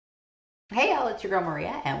Hey y'all, it's your girl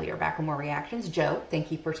Maria, and we are back with more reactions. Joe,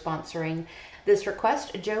 thank you for sponsoring this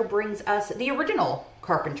request. Joe brings us the original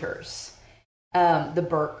Carpenters, the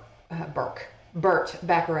Burt,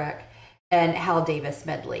 Bacharach, and Hal Davis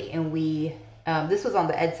medley. And we, this was on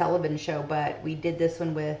the Ed Sullivan show, but we did this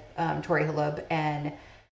one with Tori Halub, and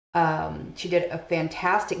she did a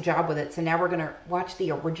fantastic job with it. So now we're gonna watch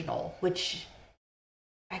the original, which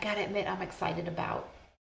I gotta admit I'm excited about.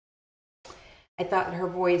 I thought her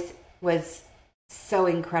voice was so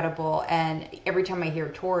incredible, and every time I hear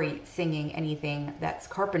Tori singing anything that's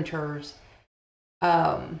Carpenters,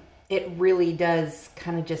 it really does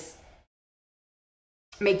kind of just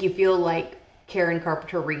make you feel like Karen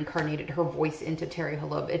Carpenter reincarnated her voice into Tori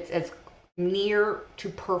Halub. It's as near to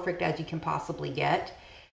perfect as you can possibly get,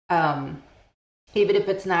 even if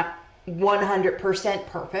it's not 100%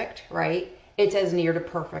 perfect, right? It's as near to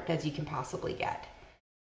perfect as you can possibly get.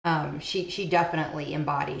 She definitely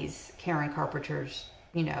embodies Karen Carpenter's,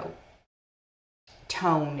 you know,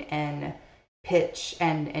 tone and pitch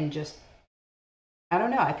and just, I don't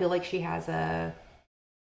know, I feel like she has a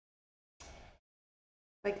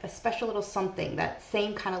special little something, that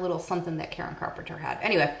same kind of little something that Karen Carpenter had.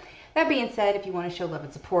 Anyway, that being said, if you want to show love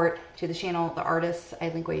and support to the channel, the artists, I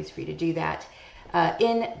link ways for you to do that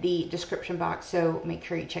in the description box, so make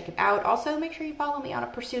sure you check it out. Also, make sure you follow me on A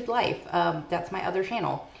Pursued Life. That's my other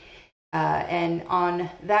channel. And on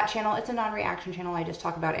that channel, it's a non-reaction channel. I just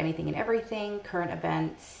talk about anything and everything, current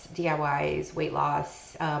events, DIYs, weight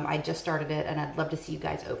loss. I just started it, and I'd love to see you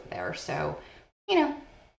guys over there. So, you know,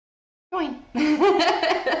 join.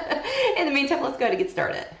 In the meantime, let's go ahead and get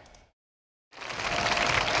started.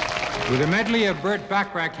 With a medley of Burt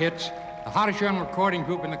Bacharach hits, the hottest young recording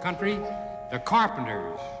group in the country, the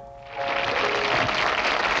Carpenters.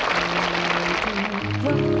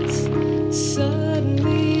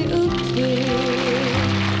 Suddenly appear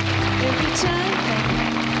every time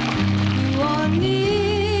you are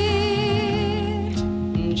near,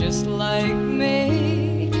 just like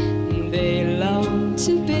me, they long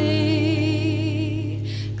to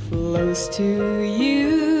be close to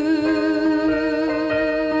you.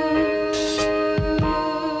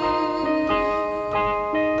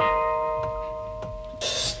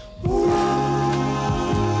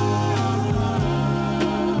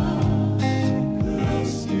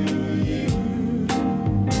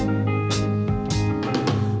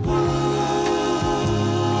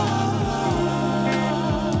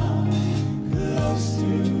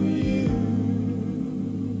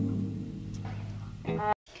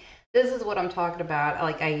 This is what I'm talking about.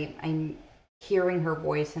 Like, I'm hearing her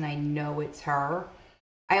voice and I know it's her.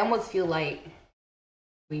 I almost feel like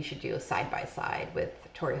we should do a side-by-side with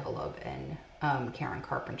Tori Halub and Karen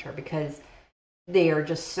Carpenter, because they are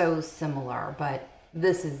just so similar, but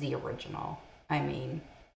this is the original. I mean,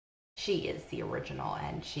 she is the original,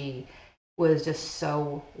 and she was just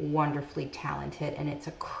so wonderfully talented, and it's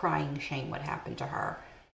a crying shame what happened to her.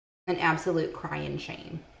 An absolute crying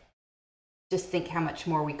shame. Just think how much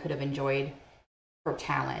more we could have enjoyed her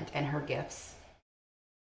talent and her gifts.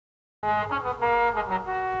 Go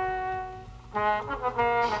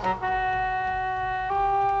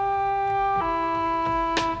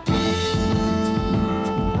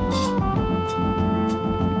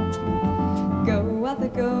while the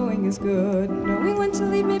going is good. Knowing when to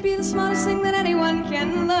leave may be the smartest thing that anyone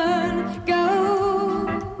can learn. Go.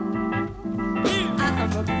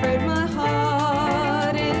 I'm afraid my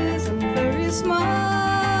heart isn't very smart.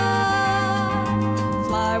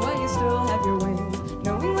 Fly while you still have your wings.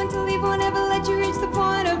 Knowing when to leave won't ever let you reach the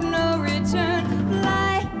point of no return.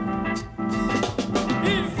 Fly.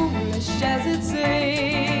 Foolish as it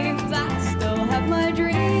seems, I still have my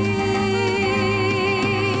dreams.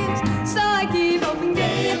 So I keep hoping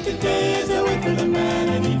day after day as I wait for the man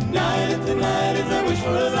I need. Night after night as I wish for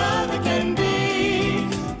a love that can be.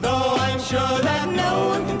 Though I'm sure that no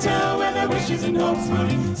one can tell where their wishes and hopes will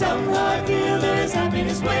lead. Somehow I feel there is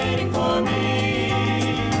happiness waiting for me.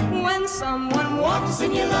 When someone walks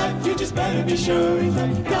in your life, you just better be sure he's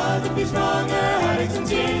right. Cause if he's wrong, there are heartaches and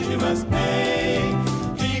tears you must pay.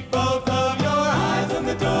 Keep both of your eyes on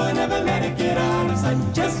the door, never let it get out of sight.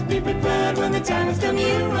 Just be prepared when the time has come,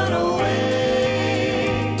 you run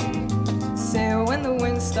away. Say when the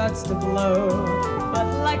wind starts to blow, but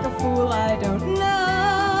like a fool I don't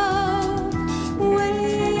know when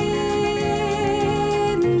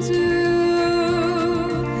to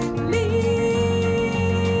leave.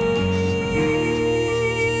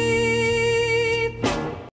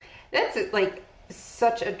 That's like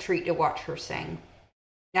such a treat to watch her sing.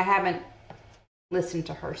 I haven't listened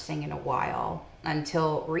to her sing in a while,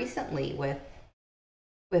 until recently with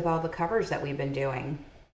all the covers that we've been doing.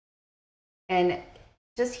 And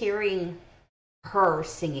just hearing her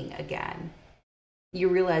singing again, you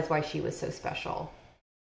realize why she was so special.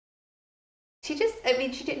 She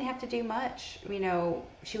didn't have to do much.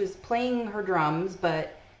 She was playing her drums,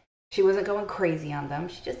 but she wasn't going crazy on them.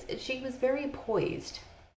 She was very poised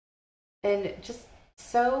and just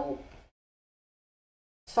so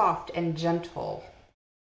soft and gentle.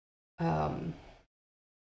 And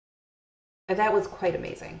that was quite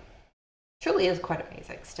amazing. Truly is quite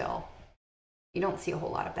amazing still. You don't see a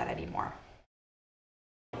whole lot of that anymore.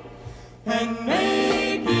 And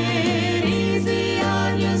make it easy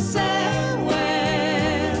on yourself.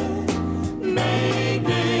 Well, make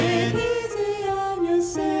it easy on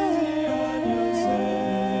yourself.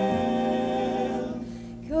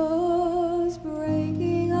 'Cause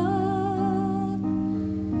breaking up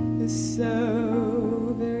is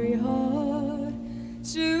so very hard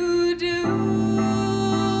to do.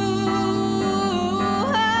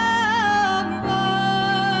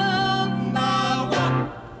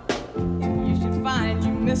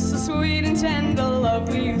 Miss the sweet and tender love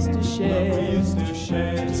we used to share.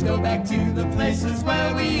 Just go back to the places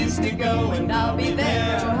where we used to go, and I'll be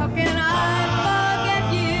there. How can I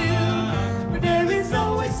forget you? But there is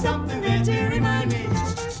always something there to remind me.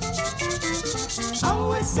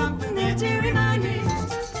 Always something there to remind me.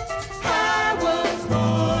 I was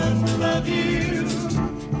born to love you,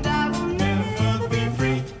 and I will never be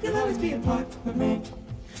free. You'll always be a part of me.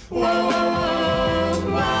 Whoa, whoa,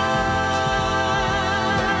 whoa, whoa.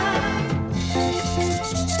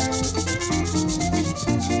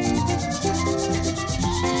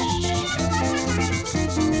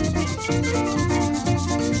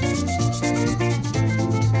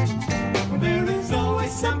 There is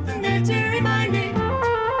always something there to remind me.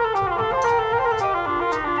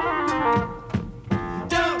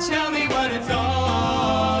 Don't tell me what it's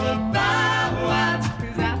all about,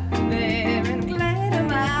 'cause I've been there and glad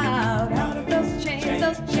I'm out of those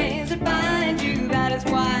chains that bind you. That is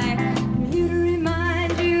why I'm here to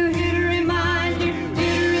remind you, here to remind you,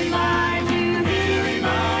 here to remind you, here to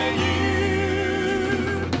remind you.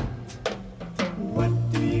 What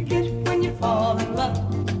do you get when you fall in love?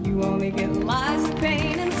 You only get lies and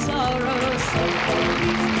pain and sorrow. So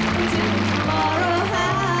until tomorrow,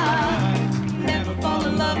 how never fall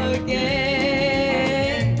in love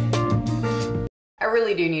again. I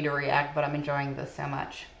really do need to react, but I'm enjoying this so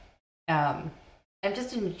much. I'm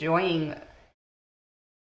just enjoying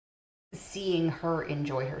seeing her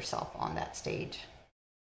enjoy herself on that stage.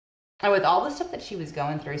 And with all the stuff that she was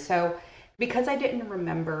going through. So because I didn't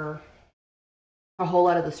remember a whole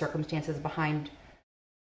lot of the circumstances behind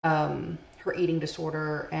her eating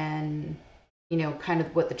disorder and, kind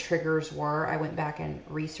of what the triggers were, I went back and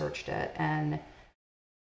researched it. And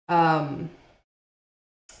then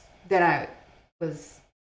I was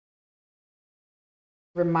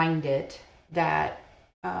reminded that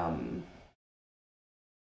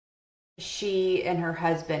she and her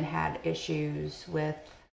husband had issues with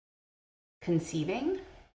conceiving.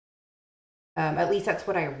 At least that's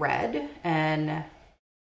what I read, and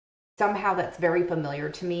somehow that's very familiar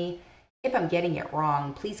to me. If I'm getting it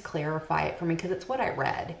wrong, please clarify it for me, because it's what I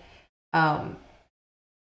read. And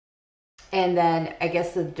then I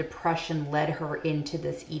guess the depression led her into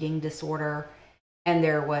this eating disorder, and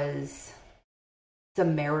there was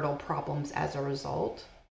some marital problems as a result.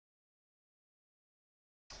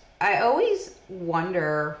 I always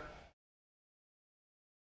wonder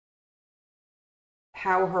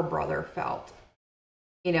how her brother felt.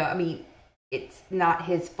 It's not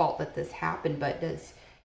his fault that this happened, but does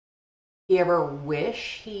he ever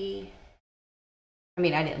wish I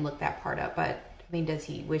didn't look that part up, but does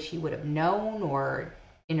he wish he would have known or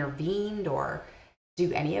intervened, or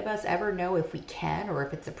do any of us ever know if we can or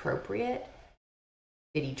if it's appropriate?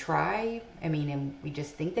 Did he try? And we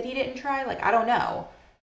just think that he didn't try? I don't know.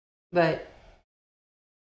 But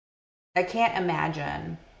I can't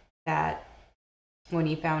imagine that when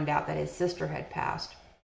he found out that his sister had passed,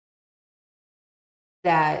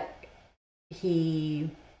 that he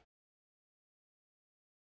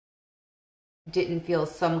didn't feel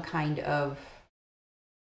some kind of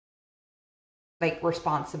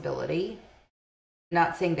responsibility.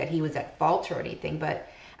 Not saying that he was at fault or anything, but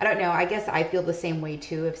I don't know. I guess I feel the same way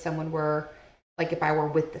too. If someone were, if I were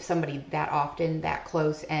with somebody that often, that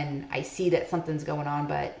close, and I see that something's going on,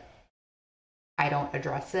 but I don't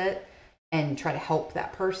address it and try to help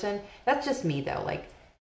that person. That's just me though.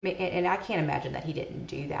 And I can't imagine that he didn't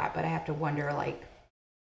do that, but I have to wonder,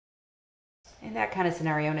 in that kind of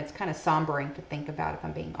scenario, and it's kind of sombering to think about if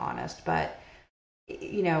I'm being honest, but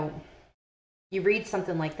you read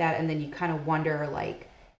something like that and then you kind of wonder,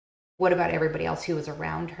 what about everybody else who was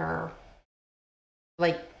around her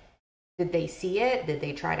Like, did they see it? Did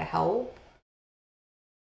they try to help?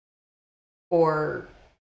 Or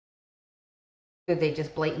did they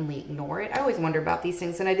just blatantly ignore it? I always wonder about these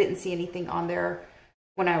things, and I didn't see anything on there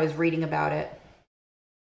when I was reading about it.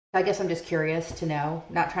 I guess I'm just curious to know,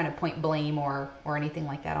 not trying to point blame or anything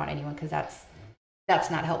like that on anyone, because that's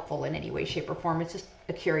not helpful in any way, shape, or form. It's just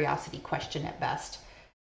a curiosity question at best.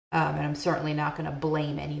 And I'm certainly not going to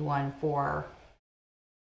blame anyone for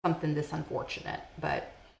something this unfortunate.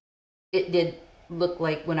 But it did look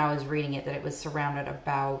like when I was reading it that it was surrounded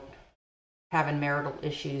about having marital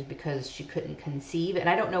issues because she couldn't conceive. And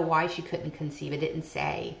I don't know why she couldn't conceive. It didn't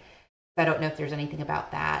say. I don't know if there's anything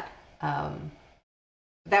about that.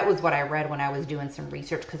 That was what I read when I was doing some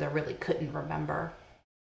research because I really couldn't remember.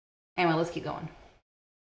 Anyway, let's keep going.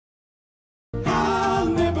 I'll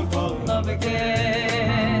never fall in love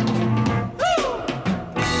again.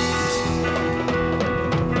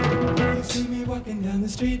 You see me walking down the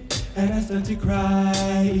street and I start to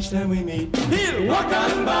cry each time we meet. He'll walk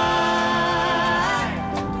on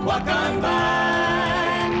by, walk on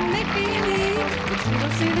by. Make believe that you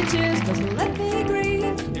don't see the tears, just let me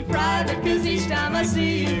grieve in private, cause each time I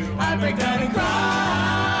see you, I break down and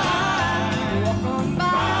cry. Walk on by.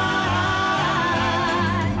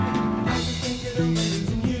 I can think of the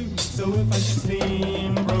ways in you, so if I should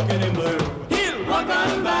seem broken and blue, he'll walk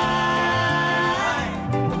on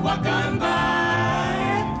by, walk on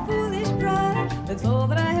by. Foolish pride, that's all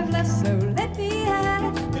that I have left, so let me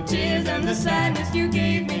hide The tears and the sadness you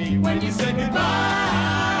gave me when you said goodbye.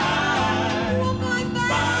 Walk on by.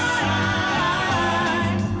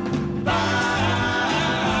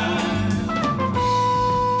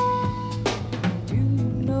 Do you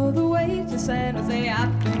know the way to San Jose?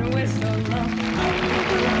 I've been away so long. Do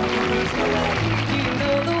you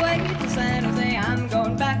know the way to San Jose? I'm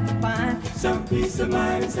going back to find Some peace of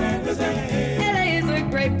mind in San Jose. LA is a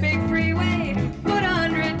great big freeway. Put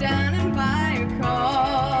 100 down and buy a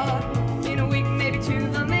car. In a week, maybe two,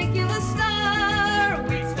 they'll make you a star. A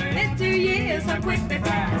week turned into years, how quick they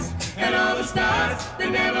pass. And all the stars that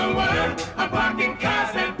never were are parking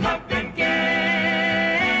cars and pumping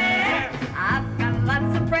gas. I've got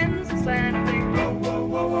lots of friends in San Jose. Whoa, whoa,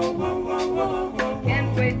 whoa, whoa, whoa, whoa, whoa, whoa.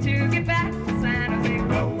 Can't wait to get back to San Jose.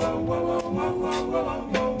 Whoa, whoa, whoa, whoa, whoa, whoa, whoa,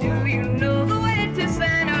 whoa. Do you know the way to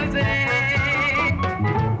San Jose?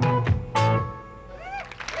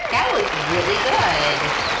 That was really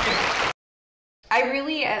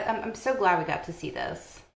good. I'm so glad we got to see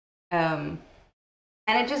this. And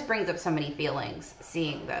it just brings up so many feelings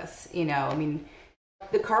seeing this, you know. I mean,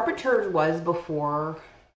 the Carpenters was before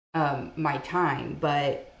my time,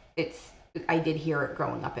 but I did hear it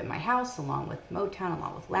growing up in my house, along with Motown,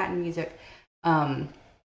 along with Latin music. And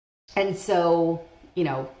so, you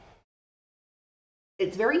know,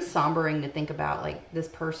 it's very sombering to think about, like, this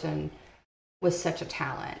person was such a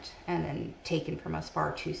talent and then taken from us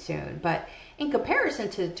far too soon. But in comparison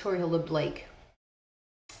to Tori Hilda Blake,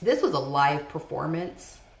 this was a live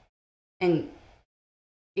performance, and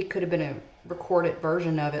it could have been a recorded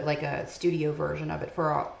version of it, like a studio version of it,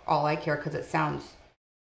 for all I care, because it sounds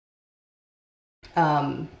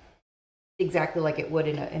exactly like it would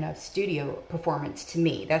in a studio performance to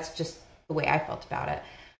me. That's just the way I felt about it,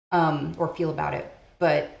 or feel about it.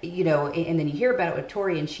 But, you know, and then you hear about it with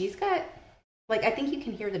Tori, and she's got, like, I think you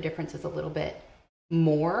can hear the differences a little bit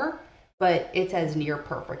more, but it's as near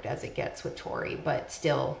perfect as it gets with Tori, but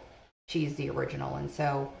still, she's the original. And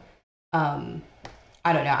so, I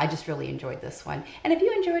don't know, I just really enjoyed this one. And if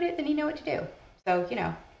you enjoyed it, then you know what to do. So, you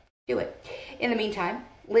know, do it. In the meantime,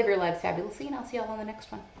 live your lives fabulously, and I'll see y'all on the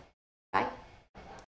next one.